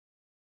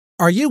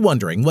Are you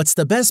wondering what's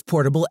the best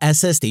portable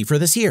SSD for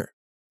this year?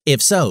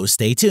 If so,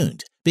 stay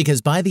tuned, because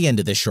by the end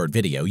of this short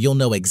video, you'll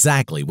know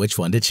exactly which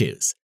one to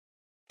choose.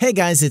 Hey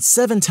guys, it's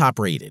 7 Top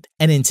Rated,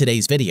 and in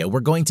today's video,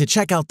 we're going to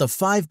check out the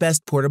 5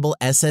 best portable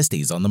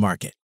SSDs on the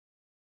market.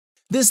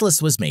 This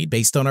list was made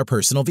based on our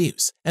personal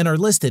views, and are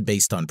listed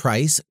based on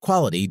price,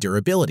 quality,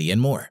 durability, and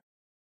more.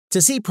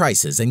 To see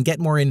prices and get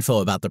more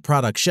info about the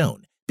products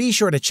shown, be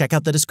sure to check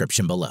out the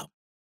description below.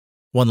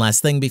 One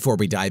last thing before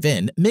we dive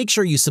in, make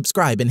sure you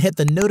subscribe and hit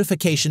the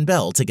notification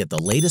bell to get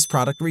the latest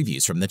product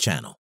reviews from the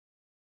channel.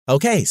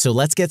 Okay, so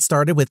let's get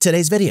started with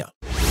today's video.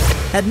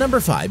 At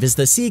number 5 is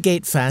the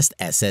Seagate Fast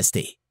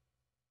SSD.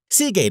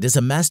 Seagate is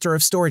a master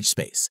of storage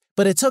space,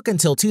 but it took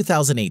until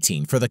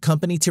 2018 for the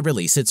company to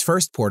release its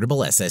first portable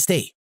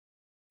SSD.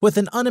 With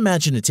an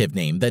unimaginative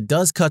name that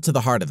does cut to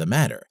the heart of the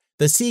matter,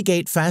 the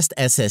Seagate Fast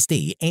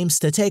SSD aims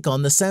to take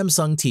on the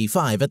Samsung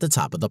T5 at the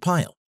top of the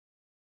pile.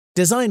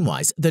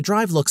 Design-wise, the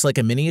drive looks like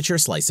a miniature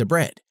slice of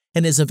bread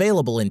and is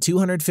available in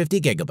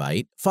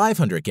 250GB,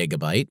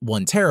 500GB,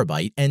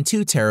 1TB, and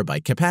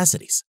 2TB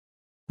capacities.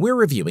 We're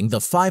reviewing the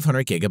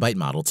 500GB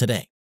model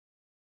today.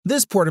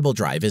 This portable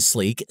drive is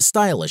sleek,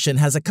 stylish, and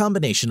has a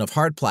combination of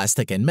hard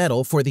plastic and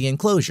metal for the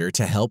enclosure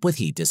to help with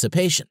heat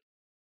dissipation.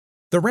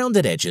 The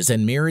rounded edges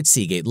and mirrored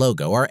Seagate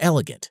logo are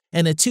elegant,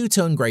 and a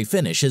two-tone gray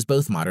finish is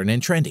both modern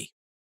and trendy.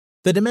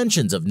 The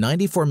dimensions of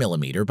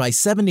 94mm by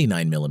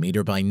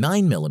 79mm by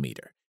 9mm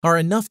are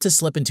enough to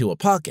slip into a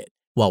pocket,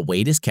 while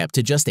weight is kept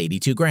to just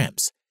 82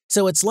 grams,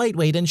 so it's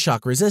lightweight and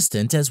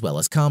shock-resistant as well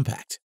as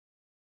compact.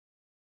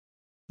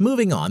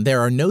 Moving on,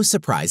 there are no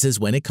surprises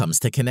when it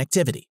comes to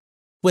connectivity,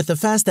 with the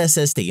Fast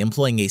SSD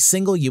employing a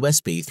single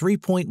USB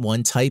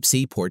 3.1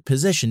 Type-C port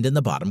positioned in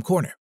the bottom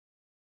corner.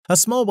 A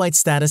small white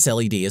status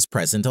LED is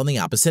present on the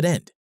opposite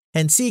end,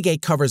 and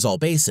Seagate covers all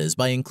bases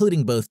by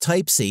including both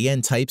Type-C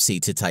and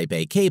Type-C to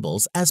Type-A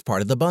cables as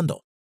part of the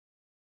bundle.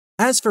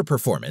 As for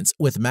performance,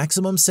 with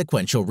maximum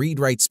sequential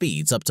read-write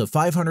speeds up to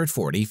 500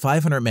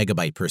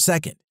 MB per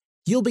second,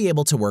 you'll be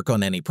able to work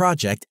on any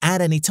project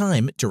at any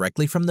time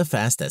directly from the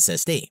Fast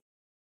SSD.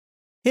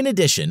 In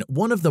addition,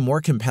 one of the more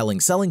compelling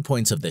selling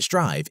points of this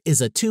drive is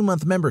a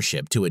 2-month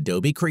membership to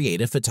Adobe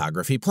Creative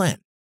Photography Plan,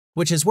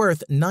 which is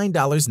worth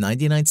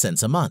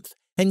 $9.99 a month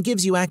and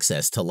gives you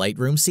access to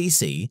Lightroom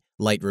CC,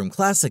 Lightroom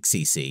Classic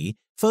CC,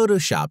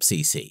 Photoshop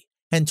CC,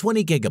 and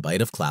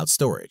 20GB of cloud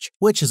storage,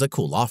 which is a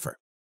cool offer.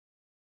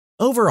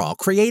 Overall,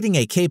 creating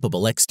a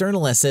capable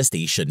external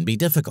SSD shouldn't be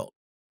difficult,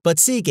 but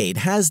Seagate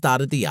has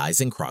dotted the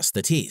I's and crossed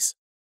the T's.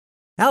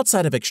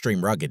 Outside of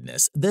extreme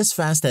ruggedness, this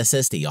Fast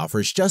SSD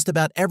offers just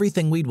about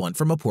everything we'd want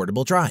from a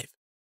portable drive.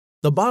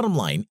 The bottom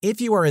line,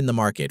 if you are in the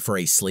market for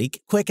a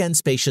sleek, quick, and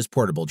spacious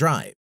portable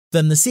drive,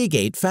 then the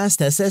Seagate Fast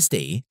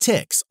SSD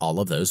ticks all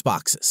of those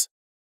boxes.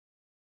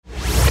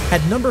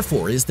 At number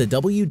 4 is the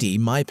WD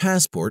My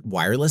Passport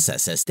Wireless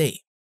SSD.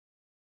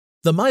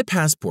 The My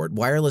Passport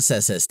Wireless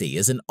SSD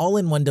is an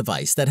all-in-one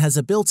device that has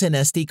a built-in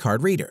SD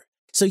card reader,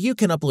 so you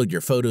can upload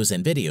your photos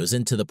and videos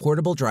into the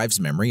portable drive's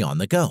memory on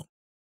the go.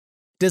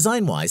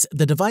 Design-wise,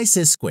 the device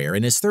is square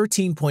and is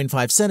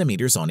 13.5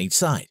 centimeters on each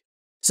side,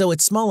 so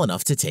it's small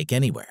enough to take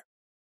anywhere.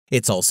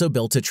 It's also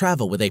built to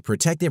travel with a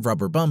protective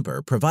rubber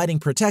bumper, providing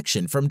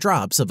protection from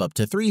drops of up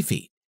to 3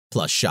 feet,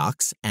 plus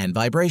shocks and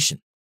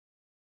vibration.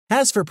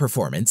 As for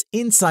performance,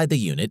 inside the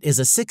unit is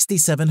a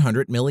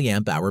 6700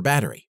 mAh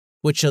battery,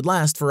 which should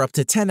last for up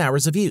to 10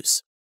 hours of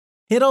use.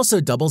 It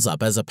also doubles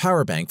up as a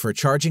power bank for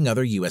charging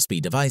other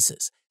USB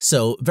devices,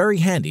 so very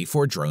handy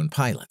for drone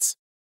pilots.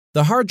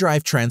 The hard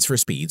drive transfer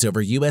speeds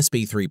over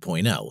USB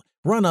 3.0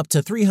 run up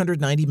to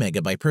 390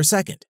 MB per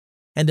second,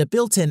 and a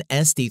built-in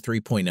SD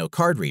 3.0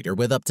 card reader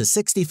with up to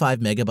 65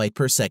 MB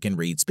per second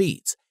read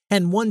speeds,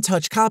 and one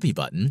touch copy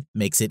button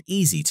makes it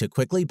easy to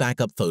quickly back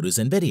up photos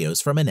and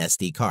videos from an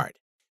SD card,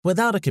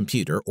 without a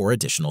computer or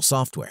additional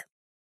software.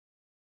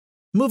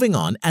 Moving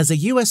on, as a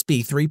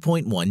USB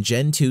 3.1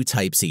 Gen 2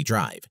 Type-C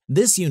drive,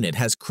 this unit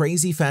has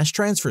crazy fast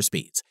transfer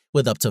speeds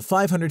with up to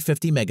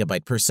 550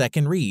 MB per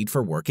second read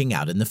for working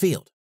out in the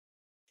field.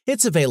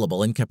 It's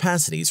available in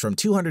capacities from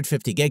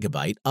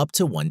 250GB up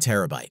to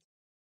 1TB.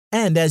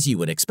 And as you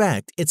would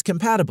expect, it's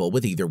compatible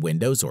with either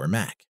Windows or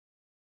Mac.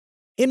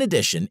 In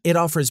addition, it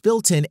offers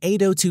built-in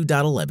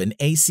 802.11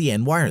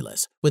 ACN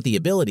wireless with the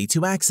ability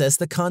to access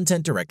the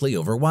content directly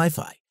over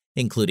Wi-Fi,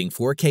 including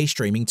 4K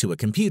streaming to a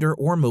computer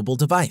or mobile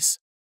device.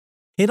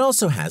 It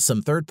also has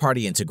some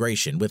third-party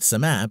integration with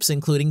some apps,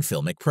 including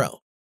Filmic Pro.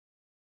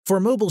 For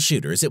mobile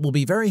shooters, it will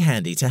be very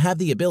handy to have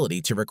the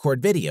ability to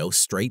record video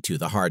straight to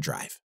the hard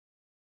drive.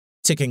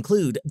 To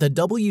conclude, the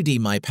WD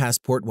My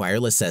Passport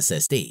Wireless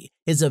SSD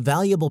is a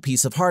valuable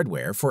piece of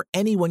hardware for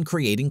anyone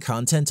creating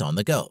content on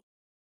the go.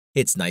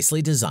 It's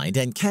nicely designed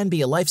and can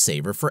be a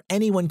lifesaver for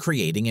anyone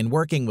creating and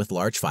working with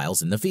large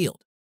files in the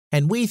field,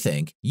 and we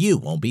think you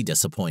won't be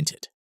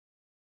disappointed.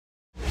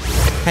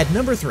 At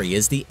number 3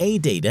 is the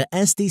ADATA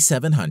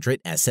SD700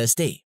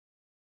 SSD.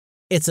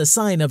 It's a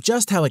sign of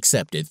just how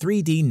accepted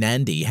 3D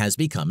NAND has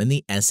become in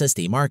the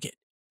SSD market,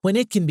 when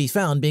it can be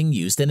found being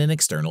used in an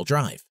external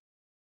drive.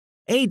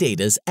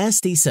 ADATA's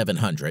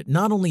SD700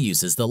 not only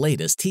uses the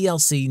latest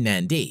TLC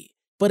NAND,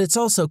 but it's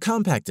also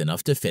compact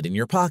enough to fit in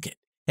your pocket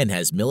and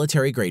has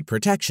military-grade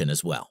protection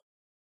as well.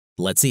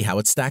 Let's see how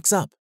it stacks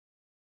up.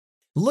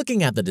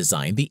 Looking at the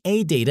design, the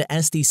ADATA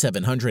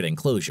SD700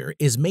 enclosure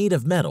is made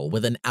of metal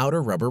with an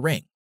outer rubber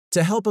ring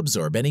to help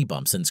absorb any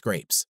bumps and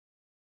scrapes.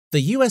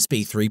 The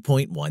USB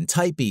 3.1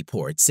 Type-B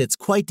port sits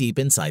quite deep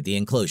inside the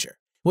enclosure,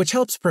 which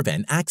helps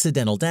prevent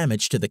accidental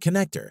damage to the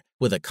connector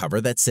with a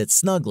cover that sits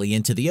snugly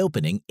into the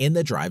opening in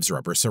the drive's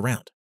rubber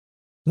surround.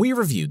 We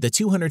reviewed the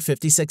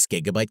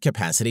 256GB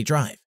capacity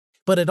drive,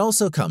 but it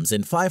also comes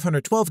in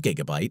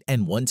 512GB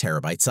and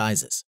 1TB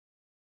sizes.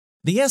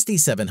 The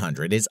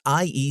SD700 is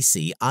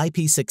IEC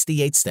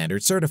IP68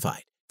 standard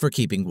certified for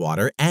keeping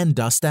water and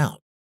dust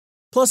out.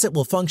 Plus, it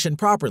will function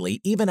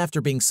properly even after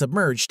being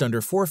submerged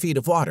under 4 feet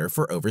of water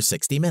for over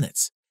 60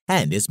 minutes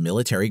and is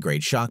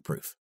military-grade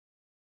shockproof.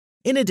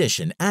 In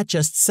addition, at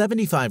just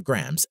 75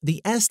 grams,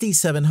 the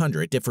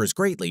SD700 differs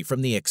greatly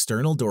from the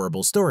external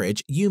durable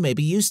storage you may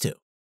be used to.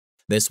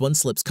 This one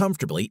slips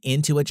comfortably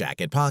into a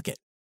jacket pocket.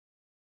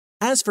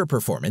 As for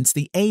performance,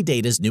 the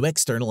ADATA's new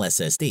external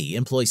SSD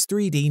employs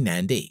 3D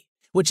NAND,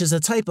 which is a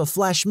type of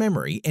flash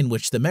memory in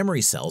which the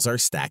memory cells are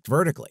stacked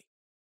vertically.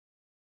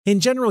 In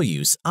general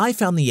use, I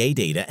found the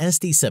ADATA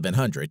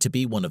SD700 to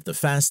be one of the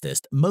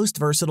fastest, most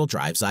versatile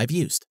drives I've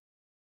used.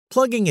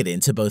 Plugging it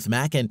into both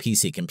Mac and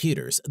PC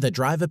computers, the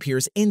drive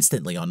appears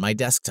instantly on my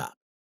desktop.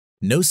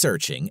 No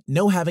searching,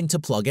 no having to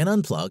plug and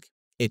unplug,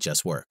 it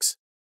just works.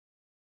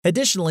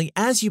 Additionally,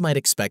 as you might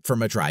expect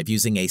from a drive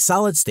using a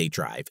solid-state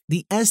drive,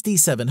 the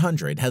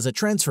SD700 has a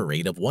transfer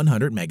rate of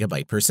 100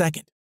 MB per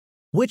second,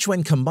 which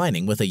when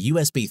combining with a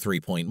USB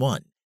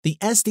 3.1, the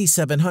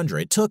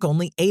SD700 took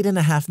only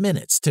 8.5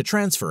 minutes to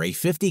transfer a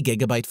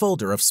 50GB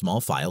folder of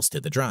small files to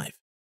the drive.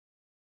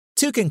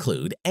 To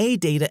conclude,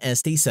 ADATA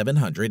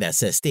SD700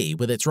 SSD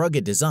with its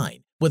rugged design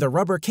with a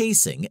rubber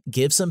casing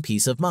gives some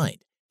peace of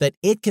mind that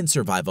it can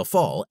survive a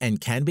fall and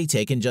can be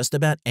taken just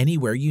about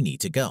anywhere you need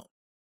to go.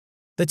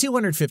 The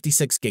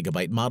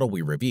 256GB model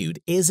we reviewed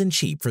isn't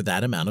cheap for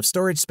that amount of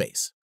storage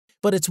space,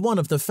 but it's one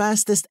of the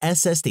fastest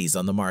SSDs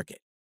on the market,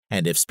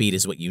 and if speed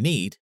is what you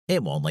need,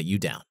 it won't let you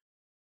down.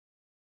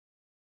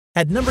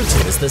 At number 2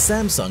 is the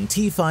Samsung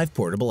T5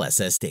 Portable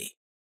SSD.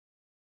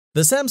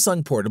 The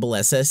Samsung Portable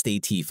SSD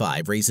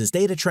T5 raises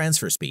data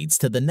transfer speeds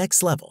to the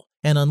next level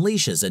and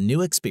unleashes a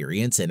new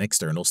experience in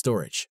external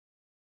storage.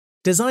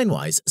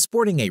 Design-wise,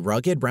 sporting a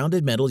rugged,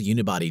 rounded metal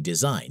unibody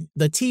design,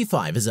 the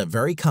T5 is a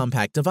very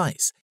compact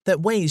device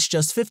that weighs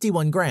just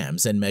 51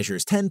 grams and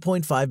measures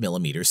 10.5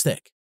 mm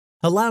thick,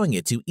 allowing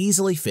it to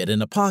easily fit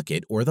in a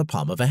pocket or the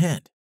palm of a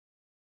hand.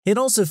 It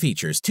also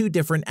features 2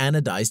 different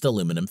anodized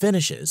aluminum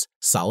finishes,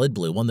 solid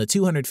blue on the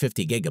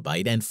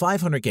 250GB and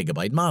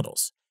 500GB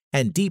models,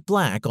 and deep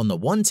black on the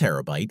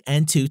 1TB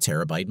and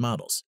 2TB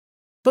models,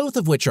 both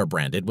of which are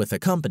branded with the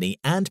company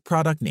and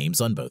product names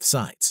on both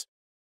sides.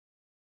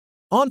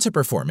 On to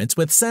performance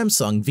with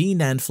Samsung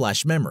VNAND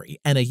flash memory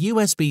and a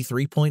USB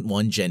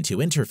 3.1 Gen 2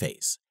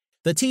 interface.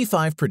 The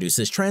T5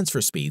 produces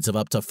transfer speeds of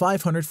up to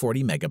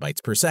 540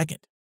 megabytes per second.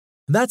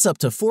 That's up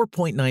to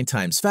 4.9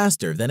 times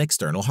faster than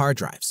external hard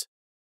drives.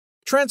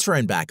 Transfer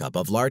and backup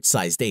of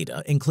large-size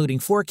data, including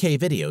 4K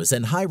videos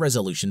and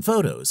high-resolution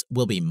photos,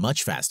 will be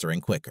much faster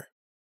and quicker.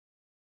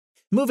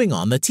 Moving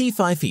on, the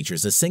T5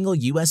 features a single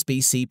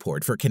USB-C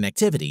port for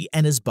connectivity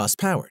and is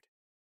bus-powered.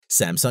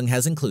 Samsung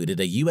has included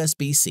a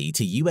USB-C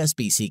to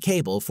USB-C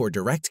cable for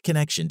direct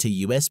connection to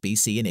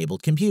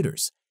USB-C-enabled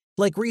computers,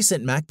 like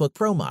recent MacBook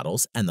Pro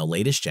models and the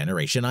latest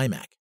generation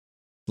iMac.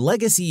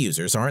 Legacy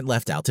users aren't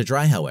left out to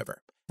dry,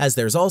 however, as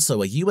there's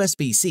also a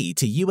USB-C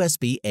to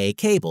USB-A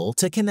cable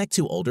to connect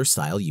to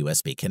older-style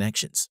USB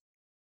connections.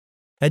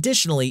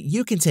 Additionally,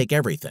 you can take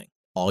everything,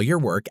 all your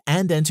work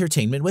and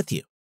entertainment with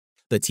you.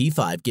 The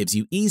T5 gives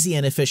you easy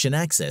and efficient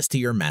access to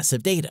your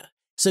massive data,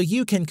 so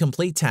you can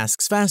complete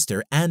tasks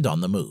faster and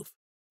on the move.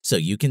 So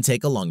you can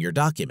take along your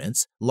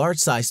documents,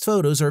 large-sized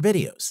photos or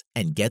videos,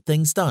 and get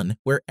things done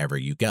wherever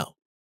you go.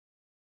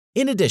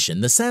 In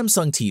addition, the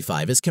Samsung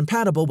T5 is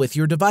compatible with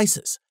your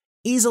devices,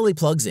 easily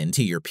plugs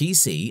into your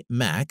PC,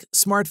 Mac,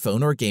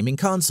 smartphone, or gaming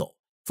console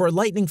for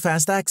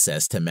lightning-fast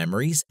access to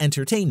memories,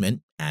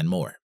 entertainment, and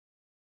more.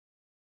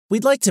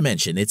 We'd like to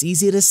mention it's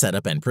easy to set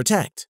up and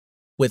protect.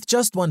 With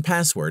just one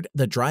password,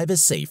 the drive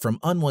is safe from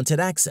unwanted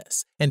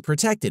access and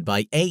protected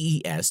by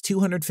AES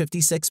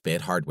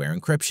 256-bit hardware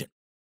encryption,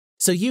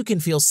 so you can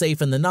feel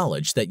safe in the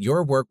knowledge that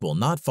your work will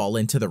not fall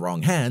into the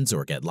wrong hands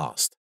or get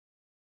lost.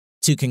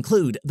 To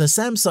conclude, the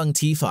Samsung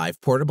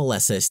T5 Portable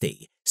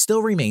SSD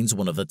still remains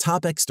one of the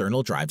top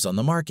external drives on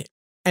the market.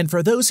 And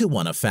for those who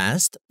want a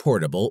fast,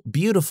 portable,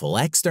 beautiful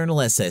external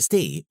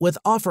SSD with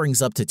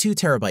offerings up to 2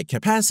 TB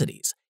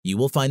capacities, you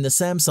will find the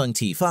Samsung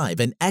T5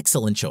 an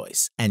excellent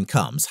choice and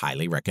comes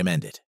highly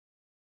recommended.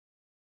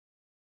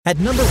 At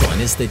number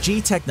 1 is the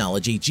G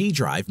Technology G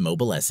Drive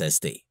Mobile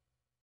SSD.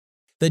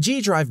 The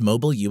G Drive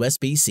Mobile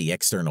USB-C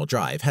external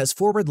drive has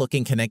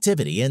forward-looking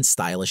connectivity and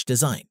stylish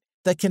design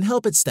that can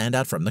help it stand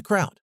out from the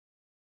crowd.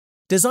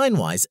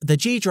 Design-wise, the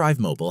G Drive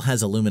Mobile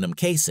has aluminum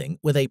casing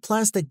with a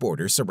plastic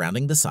border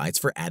surrounding the sides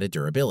for added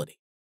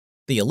durability.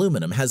 The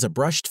aluminum has a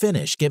brushed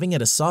finish, giving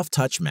it a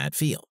soft-touch matte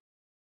feel.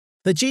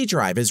 The G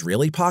Drive is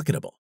really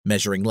pocketable,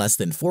 measuring less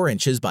than 4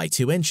 inches by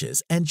 2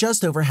 inches and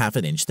just over half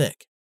an inch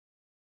thick.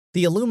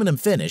 The aluminum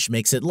finish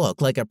makes it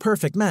look like a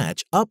perfect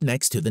match up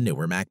next to the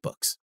newer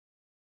MacBooks.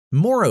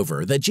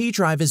 Moreover, the G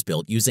Drive is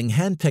built using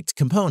hand-picked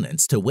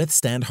components to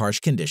withstand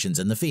harsh conditions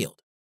in the field.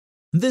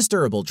 This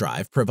durable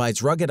drive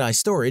provides ruggedized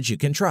storage you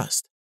can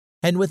trust.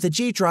 And with the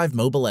G Drive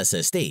Mobile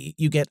SSD,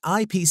 you get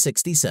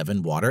IP67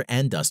 water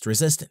and dust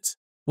resistance,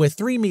 with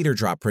 3-meter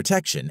drop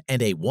protection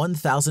and a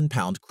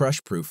 1,000-pound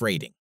crush-proof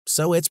rating,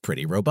 so it's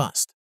pretty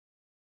robust.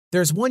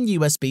 There's one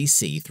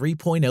USB-C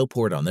 3.0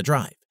 port on the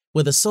drive,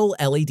 with a sole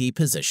LED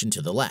positioned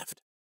to the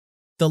left.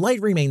 The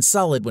light remains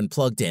solid when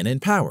plugged in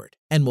and powered,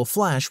 and will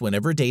flash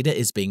whenever data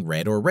is being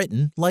read or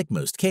written, like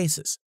most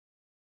cases.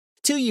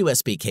 2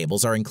 USB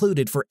cables are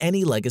included for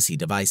any legacy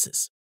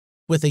devices,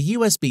 with a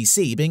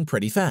USB-C being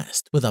pretty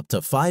fast, with up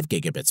to 5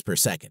 gigabits per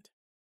second.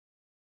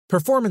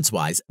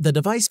 Performance-wise, the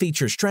device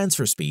features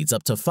transfer speeds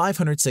up to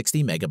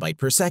 560 megabytes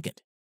per second.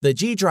 The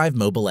G Drive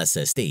Mobile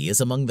SSD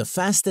is among the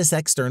fastest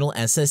external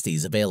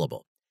SSDs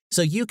available,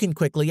 so you can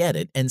quickly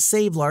edit and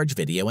save large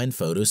video and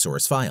photo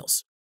source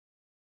files.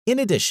 In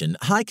addition,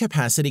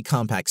 high-capacity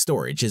compact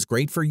storage is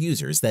great for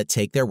users that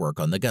take their work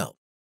on the go.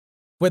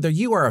 Whether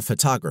you are a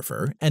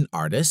photographer, an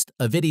artist,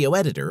 a video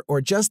editor, or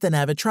just an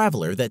avid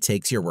traveler that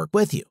takes your work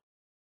with you,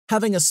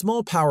 having a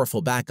small,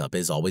 powerful backup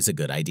is always a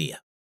good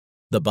idea.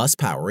 The bus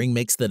powering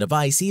makes the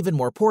device even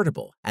more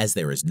portable, as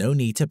there is no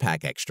need to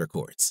pack extra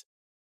cords.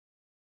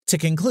 To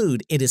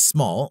conclude, it is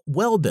small,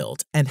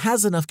 well-built, and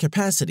has enough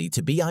capacity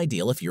to be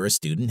ideal if you're a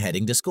student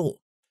heading to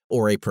school,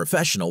 or a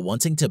professional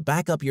wanting to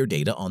back up your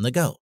data on the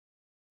go.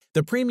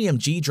 The premium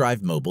G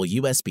Drive Mobile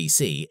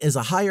USB-C is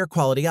a higher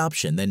quality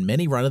option than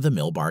many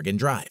run-of-the-mill bargain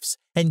drives,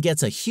 and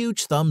gets a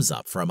huge thumbs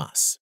up from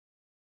us.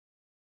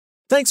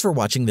 Thanks for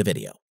watching the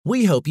video.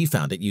 We hope you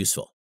found it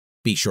useful.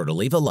 Be sure to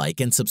leave a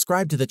like and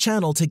subscribe to the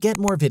channel to get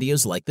more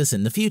videos like this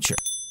in the future.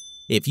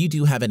 If you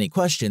do have any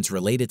questions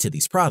related to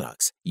these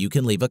products, you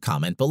can leave a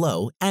comment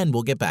below and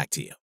we'll get back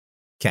to you.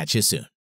 Catch you soon.